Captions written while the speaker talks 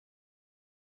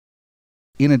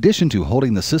In addition to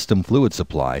holding the system fluid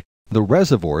supply, the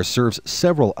reservoir serves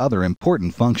several other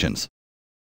important functions.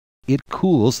 It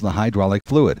cools the hydraulic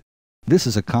fluid. This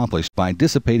is accomplished by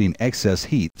dissipating excess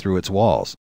heat through its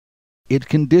walls. It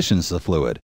conditions the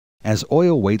fluid. As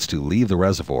oil waits to leave the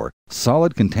reservoir,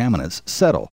 solid contaminants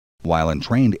settle, while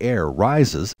entrained air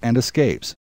rises and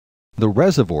escapes. The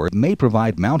reservoir may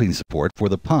provide mounting support for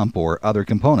the pump or other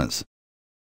components.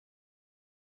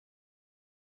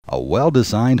 A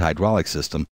well-designed hydraulic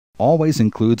system always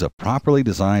includes a properly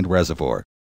designed reservoir.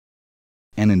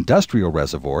 An industrial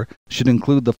reservoir should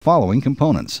include the following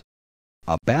components: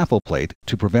 a baffle plate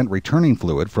to prevent returning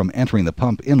fluid from entering the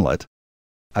pump inlet,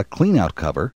 a cleanout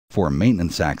cover for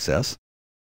maintenance access,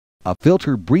 a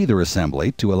filter breather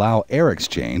assembly to allow air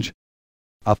exchange,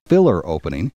 a filler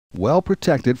opening well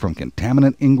protected from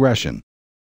contaminant ingression,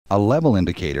 a level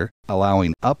indicator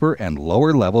allowing upper and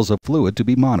lower levels of fluid to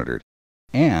be monitored,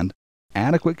 and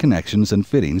adequate connections and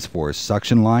fittings for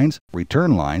suction lines,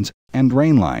 return lines, and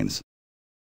drain lines.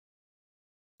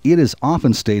 It is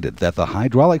often stated that the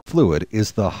hydraulic fluid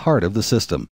is the heart of the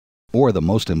system, or the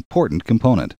most important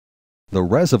component. The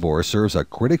reservoir serves a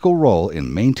critical role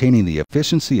in maintaining the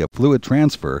efficiency of fluid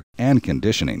transfer and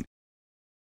conditioning.